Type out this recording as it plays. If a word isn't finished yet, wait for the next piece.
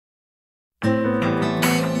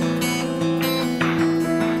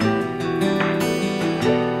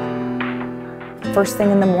First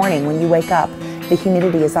thing in the morning when you wake up, the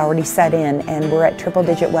humidity is already set in and we're at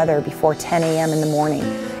triple-digit weather before 10 a.m. in the morning.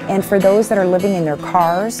 And for those that are living in their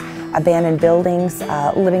cars, abandoned buildings,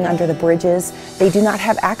 living under the bridges, they do not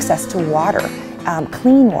have access to water,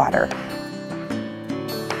 clean water.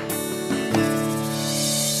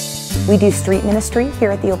 We do street ministry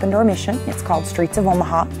here at the Open Door Mission. It's called Streets of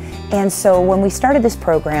Omaha. And so when we started this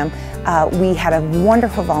program, we had a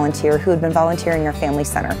wonderful volunteer who had been volunteering our family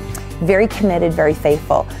center. Very committed, very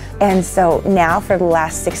faithful. And so now for the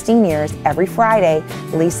last 16 years, every Friday,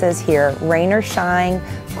 Lisa's here, rain or shine,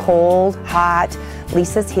 cold, hot,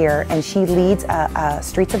 Lisa's here, and she leads a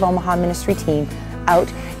Streets of Omaha ministry team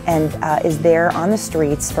out and is there on the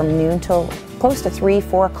streets from noon till close to 3,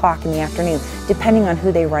 4 o'clock in the afternoon, depending on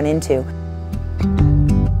who they run into.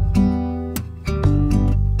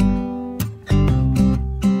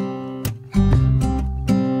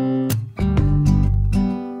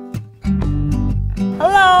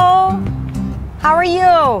 Hello, how are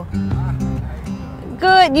you?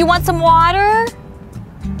 Good, you want some water?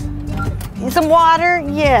 Some water?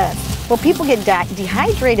 Yes. Well, people get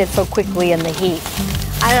dehydrated so quickly in the heat.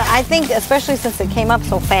 I think, especially since it came up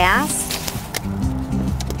so fast,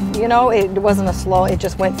 you know, it wasn't a slow, it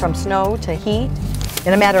just went from snow to heat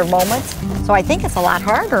in a matter of moments. So I think it's a lot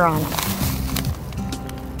harder on them.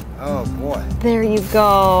 Oh boy. There you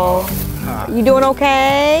go. You doing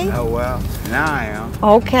okay? Oh well, now I am.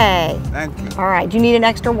 Okay. Thank you. All right, do you need an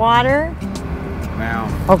extra water?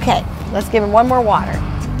 Ma'am. Okay, let's give him one more water.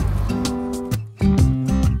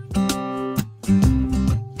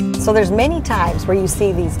 So there's many times where you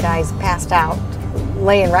see these guys passed out,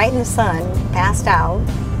 laying right in the sun, passed out,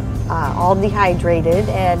 all dehydrated,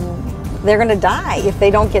 and they're gonna die if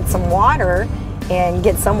they don't get some water and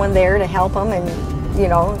get someone there to help them and, you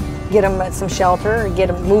know, get them some shelter or get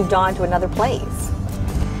them moved on to another place.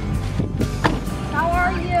 How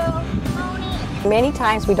are you? Many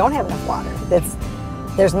times we don't have enough water.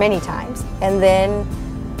 There's many times. And then,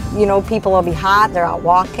 you know, people will be hot, they're out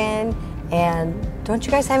walking, and don't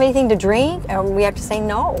you guys have anything to drink? And we have to say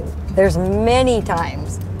no. There's many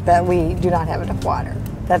times that we do not have enough water.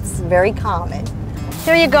 That's very common.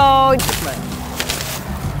 Here you go. All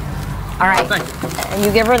right. Thank you. And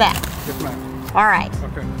you give her that. Yes, ma'am. All right.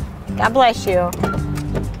 Okay. God bless you.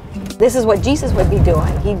 This is what Jesus would be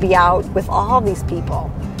doing. He'd be out with all these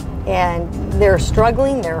people. And they're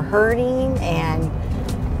struggling, they're hurting, and,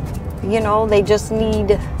 you know, they just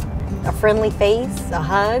need a friendly face, a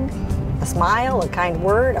hug, a smile, a kind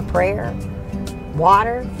word, a prayer,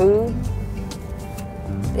 water, food.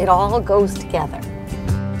 It all goes together.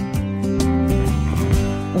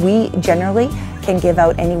 We generally can give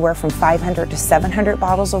out anywhere from 500 to 700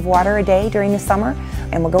 bottles of water a day during the summer,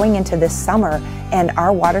 and we're going into this summer and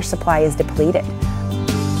our water supply is depleted.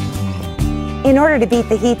 In order to beat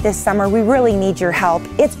the heat this summer, we really need your help.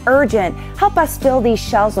 It's urgent. Help us fill these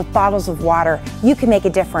shelves with bottles of water. You can make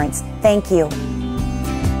a difference. Thank you.